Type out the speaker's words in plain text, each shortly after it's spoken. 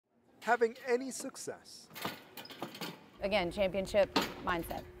having any success. Again, championship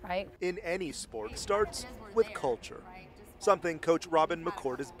mindset, right? In any sport starts with culture, something Coach Robin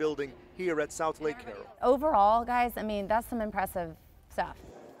McCord is building here at Southlake Carroll. Overall, guys, I mean, that's some impressive stuff.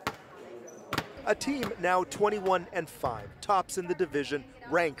 A team now 21-5, tops in the division,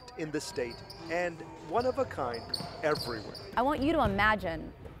 ranked in the state, and one of a kind everywhere. I want you to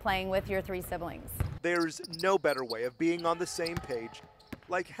imagine playing with your 3 siblings. There's no better way of being on the same page,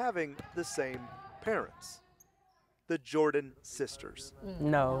 like having the same parents. The Jordan sisters.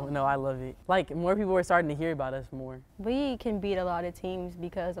 No, I love it. Like, more people are starting to hear about us more. We can beat a lot of teams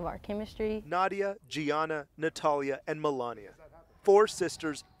because of our chemistry. Nadia, Gianna, Natalia, and Melania. 4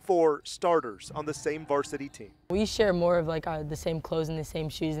 sisters, 4 starters on the same varsity team. We share more of like the same clothes and the same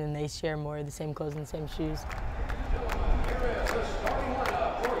shoes, and they share more of the same clothes and the same shoes. Here is the starting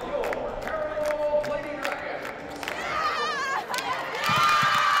lineup for your Carroll Dragons.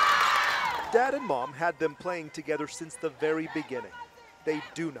 Dad and Mom had them playing together since the very beginning. They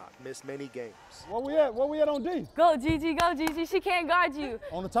do not miss many games. Where we at? Where we at on D? Go, Gigi, go, Gigi. She can't guard you.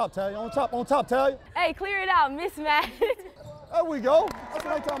 On the top, Talia. On top, Talia. Hey, clear it out, mismatch. There we go. That's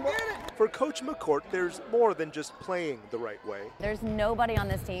what I'm talking about. For Coach McCourt, there's more than just playing the right way. There's nobody on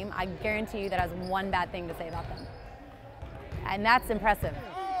this team, I guarantee you, that has one bad thing to say about them. And that's impressive.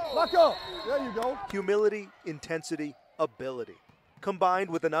 Lock up. There you go. Humility, intensity, ability, combined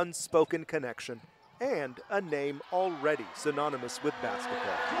with an unspoken connection and a name already synonymous with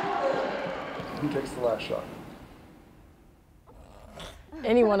basketball. Who takes the last shot?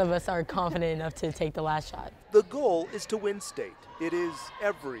 Any one of us are confident enough to take the last shot. The goal is to win state. It is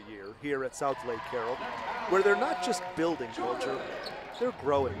every year here at Southlake Carroll, where they're not just building culture, they're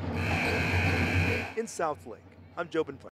growing. In Southlake, I'm Jobin.